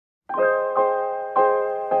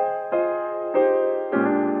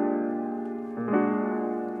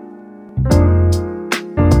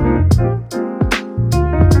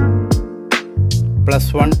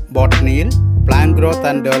+1 ബോട്ടണിയിൽ plant growth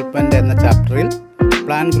and development എന്ന ചാപ്റ്ററിൽ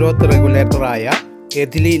plant growth റെഗുലേറ്ററായ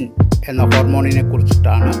ethylene എന്ന ഹോർമോണിനെ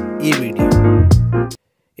കുറിച്ചിട്ടാണ് ഈ video.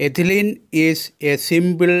 Ethylene is A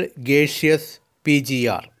simple gaseous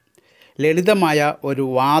PGR. ലളിതമായ ഒരു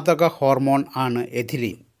വാതക ഹോർമോൺ ആണ്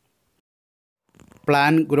ethylene.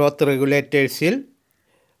 Plant growth റെഗുലേറ്റേഴ്സിൽ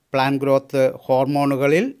plant growth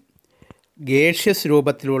ഹോർമോണുകളിൽ gaseous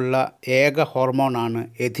രൂപത്തിലുള്ള ഏക ഹോർമോണാണ്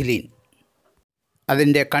എഥിലീൻ.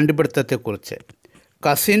 അതിൻ്റെ കണ്ടുപിടുത്തത്തെക്കുറിച്ച്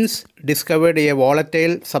cousins discovered A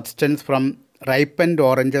volatile substance from ripened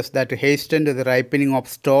oranges that ഹേസ്റ്റൻഡ് the ripening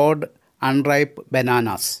of stored unripe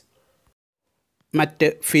bananas. മറ്റ്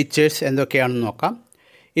ഫീച്ചേഴ്സ് എന്തൊക്കെയാണെന്ന് നോക്കാം.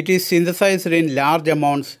 It is synthesised in large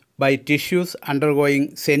amounts by tissues undergoing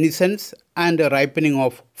സെനിസൻസ് and ripening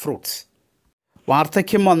of fruits.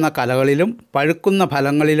 വാർദ്ധക്യം വന്ന കലകളിലും പഴുക്കുന്ന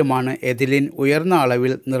ഫലങ്ങളിലുമാണ് ethylene ഉയർന്ന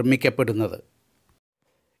അളവിൽ നിർമ്മിക്കപ്പെടുന്നത്.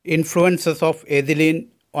 Influences of ethylene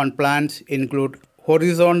on plants include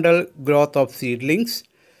horizontal growth of seedlings,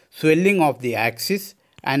 swelling of the axis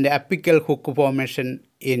and apical hook formation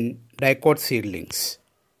in dicot seedlings.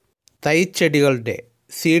 തൈച്ചെടികളുടെ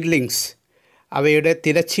seedlings അവയുടെ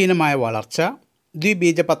തിരശ്ചീനമായ വളർച്ച,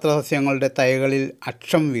 ദ്വിബീജപത്ര സസ്യങ്ങളുടെ തൈകളിൽ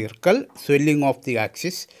അക്ഷം വീർക്കൽ, swelling of the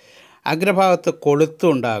axis, അഗ്രഭാഗത്ത്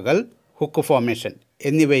കൊളുത്തുണ്ടാകൽ, hook formation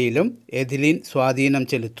എന്നിവയിലും എഥിലീൻ സ്വാധീനം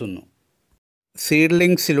ചെലുത്തുന്നു.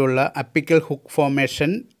 സീഡ്ലിങ്സിലുള്ള അപ്പിക്കൽ ഹുക്ക്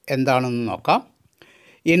ഫോർമേഷൻ എന്താണെന്ന് നോക്കാം.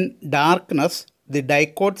 In darkness the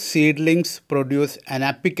dicot seedlings produce an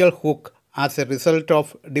apical hook as A result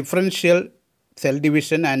of differential cell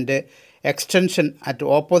division and extension at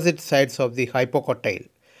opposite sides of the hypocotyle.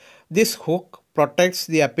 This hook protects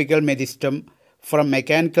the apical meristem from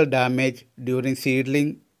mechanical damage during seedling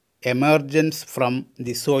emergence from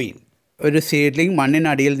the soil. ഒരു seedling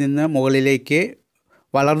മണ്ണിനടിയിൽ നിന്ന് മുകളിലേക്ക്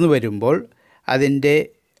വളർന്നു വരുമ്പോൾ അതിൻ്റെ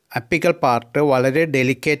apical part വളരെ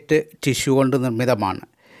delicate tissue കൊണ്ട് നിർമ്മിതമാണ്.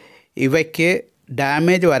 ഇവയ്ക്ക്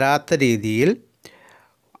ഡാമേജ് വരാത്ത രീതിയിൽ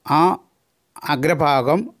ആ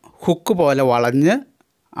അഗ്രഭാഗം ഹുക്ക് പോലെ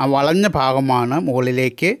വളഞ്ഞ ഭാഗമാണ്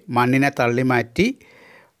മുകളിലേക്ക് മണ്ണിനെ തള്ളിമാറ്റി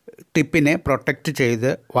ടിപ്പിനെ പ്രൊട്ടക്റ്റ്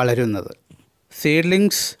ചെയ്ത് വളരുന്നത്.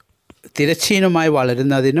 സീഡ്ലിങ്സ് തിരശ്ചീനമായി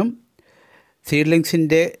വളരുന്നതിനും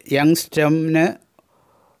സീഡ്ലിങ്സിൻ്റെ യങ് സ്റ്റെമ്മിന്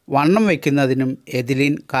വണ്ണം വയ്ക്കുന്നതിനും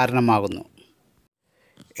എഥിലീൻ കാരണമാകുന്നു.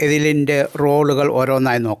 എഥിലീൻ്റെ റോളുകൾ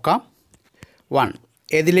ഓരോന്നായി നോക്കാം. 1.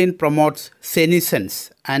 Ethylene promotes സെനിസൻസ്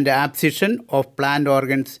and ആബ്സിഷൻ of plant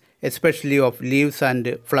organs especially of leaves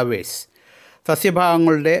and flowers.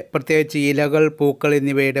 സസ്യഭാഗങ്ങളുടെ പ്രത്യേകിച്ച് ഇലകൾ, പൂക്കൾ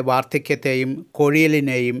എന്നിവയുടെ വാർദ്ധക്യത്തെയും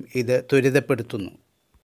കൊഴിയലിനെയും ഇത് ത്വരിതപ്പെടുത്തുന്നു.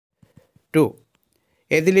 2.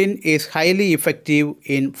 Ethylene is highly effective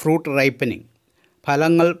in fruit ripening.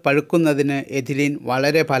 ഫലങ്ങൾ പഴുക്കുന്നതിന് എഥിലീൻ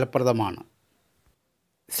വളരെ ഫലപ്രദമാണ്.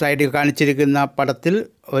 സ്ലൈഡിൽ കാണിച്ചിരിക്കുന്ന പടത്തിൽ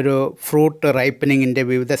ഒരു ഫ്രൂട്ട് റൈപ്പനിങ്ങിൻ്റെ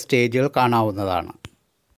വിവിധ സ്റ്റേജുകൾ കാണാവുന്നതാണ്.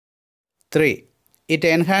 3. It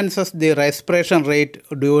enhances the respiration rate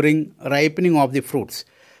during ripening of the fruits.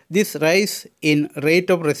 This rise in rate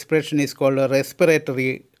of respiration is called respiratory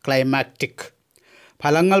climactic.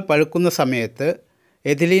 ഫലങ്ങൾ പഴുക്കുന്ന സമയത്ത്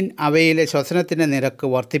എഥിലീൻ അവയിലെ ശ്വസനത്തിൻ്റെ നിരക്ക്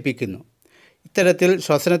വർദ്ധിപ്പിക്കുന്നു. ഇത്തരത്തിൽ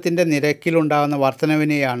ശ്വസനത്തിൻ്റെ നിരക്കിലുണ്ടാകുന്ന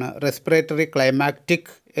വർധനവിനെയാണ് റെസ്പിറേറ്ററി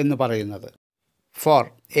ക്ലൈമാക്റ്റിക് എന്ന് പറയുന്നത്. 4.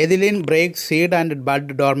 Ethylene breaks seed and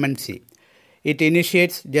bud dormancy. It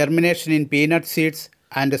initiates germination in peanut seeds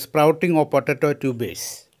and sprouting of potato tubers.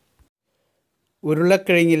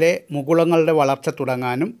 ഉരുളക്കിഴങ്ങിലെ മുകുളങ്ങളുടെ വളർച്ച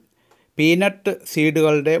തുടങ്ങാനും പീനട്ട്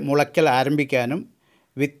സീഡുകളുടെ മുളയ്ക്കൽ ആരംഭിക്കാനും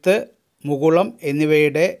വിത്ത്, മുകുളം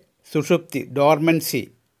എന്നിവയുടെ സുഷുപ്തി ഡോർമൻസി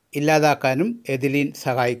ഇല്ലാതാക്കാനും എഥിലീൻ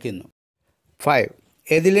സഹായിക്കുന്നു. 5.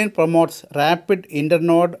 Ethylene promotes rapid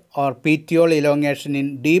ഇൻ്റർനോഡ് or പീറ്റിയോൾ elongation in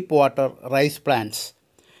deep water rice plants.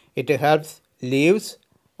 It helps leaves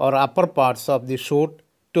or upper parts of the shoot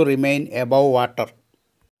to remain above water.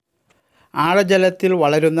 ആഴജലത്തിൽ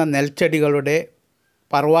വളരുന്ന നെൽച്ചെടികളുടെ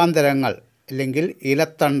പർവാന്തരങ്ങൾ അല്ലെങ്കിൽ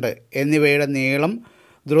ഇലത്തണ്ട് എന്നിവയുടെ നീളം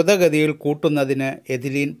ദ്രുതഗതിയിൽ കൂട്ടുന്നതിന്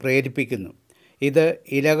എഥിലീൻ പ്രേരിപ്പിക്കുന്നു. ഇത്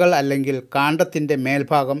ഇലകൾ അല്ലെങ്കിൽ കാണ്ഡത്തിൻ്റെ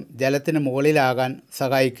മേൽഭാഗം ജലത്തിന് മുകളിലാകാൻ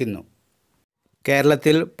സഹായിക്കുന്നു.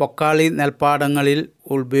 കേരളത്തിൽ പൊക്കാളി നെൽപ്പാടങ്ങളിൽ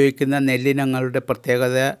ഉപയോഗിക്കുന്ന നെല്ലിനങ്ങളുടെ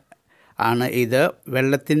പ്രത്യേകത ആണ് ഇത്.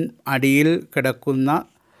 വെള്ളത്തിന് അടിയിൽ കിടക്കുന്ന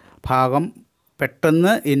ഭാഗം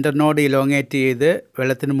പെട്ടെന്ന് ഇൻ്റർനോഡ് ഇലോങ്ങേറ്റ് ചെയ്ത്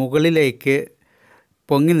വെള്ളത്തിന് മുകളിലേക്ക്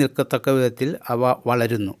പൊങ്ങി നിൽക്കത്തക്ക വിധത്തിൽ അവ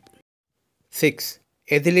വളരുന്നു. 6.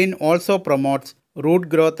 Ethylene also promotes root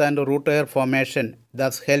growth and root air formation,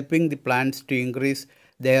 thus helping the plants to increase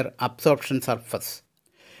there absorption surface.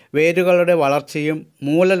 വേരുകളുടെ വളർച്ചയും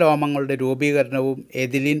മൂലലോമങ്ങളുടെ രൂപീകരണവും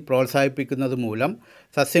എഥിലീൻ പ്രോത്സാഹിപ്പിക്കുന്നത് മൂലം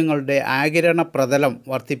സസ്യങ്ങളുടെ ആഗിരണ പ്രതലം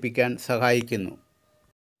വർദ്ധിപ്പിക്കാൻ സഹായിക്കുന്നു.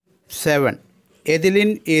 7.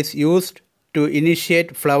 Ethylene is used to initiate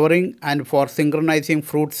flowering and for synchronizing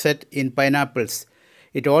fruit set in pineapples.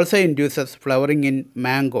 It also induces flowering in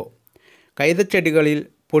mango. കൈതച്ചെടികളിൽ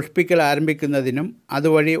പുഷ്പിക്കൽ ആരംഭിക്കുന്നതിനും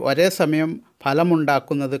അതുവഴി ഒരേ സമയം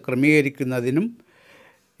ഫലമുണ്ടാക്കുന്നത് ക്രമീകരിക്കുന്നതിനും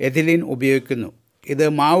എഥിലീൻ ഉപയോഗിക്കുന്നു. ഇത്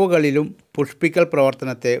മാവുകളിലും പുഷ്പിക്കൽ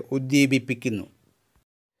പ്രവർത്തനത്തെ ഉദ്ദീപിപ്പിക്കുന്നു.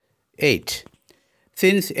 8.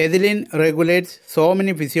 Since ethylene regulates so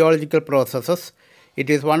many physiological processes, it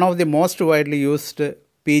is one of the most widely used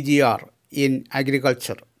PGR in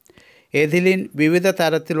agriculture. Ethylene വിവിധ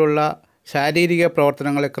തരത്തിലുള്ള ശാരീരിക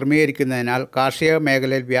പ്രവർത്തനങ്ങളെ ക്രമീകരിക്കുന്നതിനാൽ കാർഷിക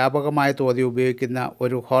മേഖലയിൽ വ്യാപകമായ തോതിൽ ഉപയോഗിക്കുന്ന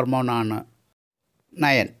ഒരു ഹോർമോണാണ്.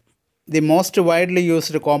 9. The most widely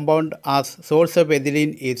used compound as source of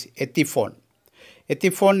ethylene is ethylene.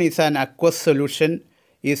 Ethylene is an aqueous solution,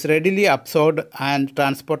 is readily absorbed and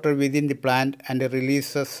transported within the plant and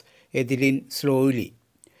releases ethylene slowly.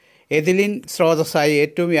 Ethylene സ്രോതസ്സായി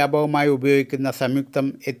ഏറ്റവും വ്യാപകമായി ഉപയോഗിക്കുന്ന സംയുക്തം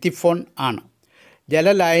എത്തിഫോൺ ആണ്.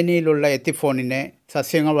 ജലലായനിയിലുള്ള എത്തിഫോണിനെ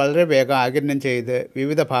സസ്യങ്ങൾ വളരെ വേഗം ആഗിരണം ചെയ്ത്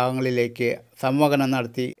വിവിധ ഭാഗങ്ങളിലേക്ക് സംവഹനം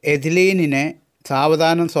നടത്തി എഥിലീനിനെ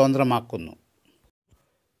സാവധാനം സ്വതന്ത്രമാക്കുന്നു.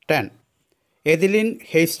 10. Ethylene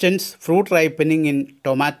hastens fruit ripening in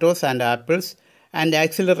tomatoes and apples and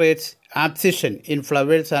accelerates abscission in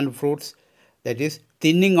flowers and fruits, that is,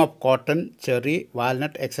 thinning of cotton, cherry,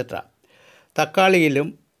 walnut, etc. തക്കാളിയിലും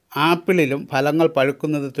ആപ്പിളിലും ഫലങ്ങൾ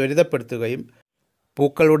പഴുക്കുന്നത് ത്വരിതപ്പെടുത്തുകയും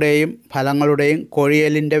പൂക്കളുടെയും ഫലങ്ങളുടെയും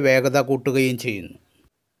കൊഴിയലിൻ്റെ വേഗത കൂട്ടുകയും ചെയ്യുന്നു.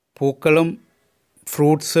 പൂക്കളും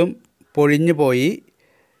ഫ്രൂട്ട്സും പൊഴിഞ്ഞു പോയി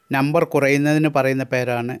നമ്പർ കുറയുന്നതിന് പറയുന്ന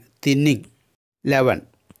പേരാണ് thinning. 11.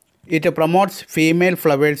 It promotes female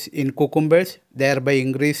flowers in cucumbers, thereby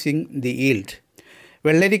increasing the yield.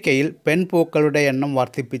 വെള്ളരിക്കയിൽ പെൺപൂക്കളുടെ എണ്ണം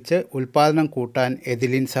വർദ്ധിപ്പിച്ച് ഉൽപ്പാദനം കൂട്ടാൻ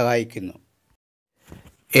എഥിലീൻ സഹായിക്കുന്നു.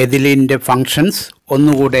 എഥിലീൻ്റെ ഫങ്ഷൻസ്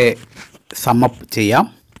ഒന്നുകൂടെ സമപ്പ് ചെയ്യാം.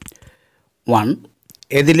 1.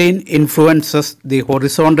 Ethylene influences the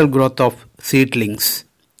horizontal growth of seedlings.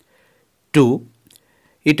 2.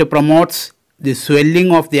 It promotes the swelling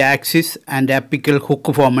of the axis and apical hook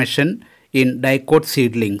formation in dicot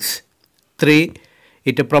seedlings. 3.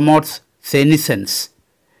 It promotes senescence.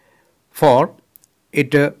 4.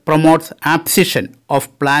 It promotes abscission of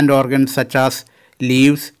plant organs such as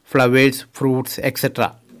leaves, flowers, fruits, etc.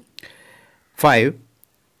 5.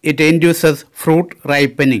 It induces fruit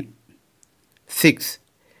ripening. 6.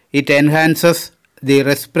 It enhances the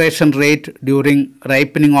respiration rate during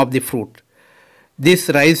ripening of the fruit. This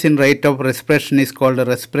rise in rate of respiration is called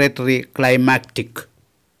respiratory climactic.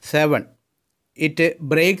 7. It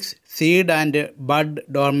breaks seed and bud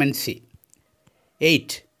dormancy.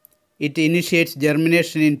 8. It initiates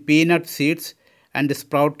germination in peanut seeds and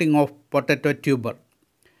sprouting of potato tuber.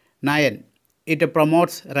 9. It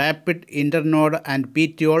promotes rapid internode and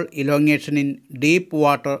petiole elongation in deep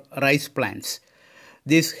water rice plants.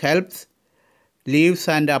 This helps leaves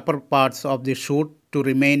and upper parts of the shoot to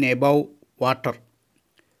remain above water.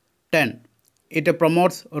 10. It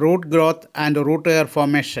promotes root growth and root hair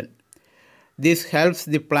formation. This helps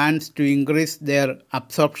the plants to increase their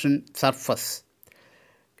absorption surface.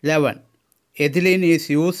 11. Ethylene is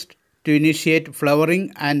used to initiate flowering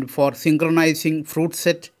and for synchronizing fruit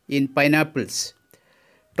set in pineapples.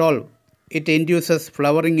 12. It induces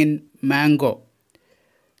flowering in mango.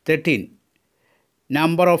 13.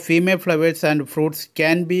 Number of female flowers and fruits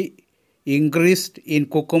can be increased in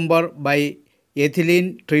cucumber by ethylene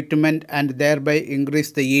treatment and thereby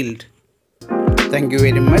increase the yield. Thank you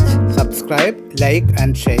very much. Subscribe, like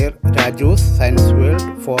and share Raju's Science World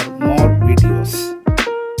for more videos.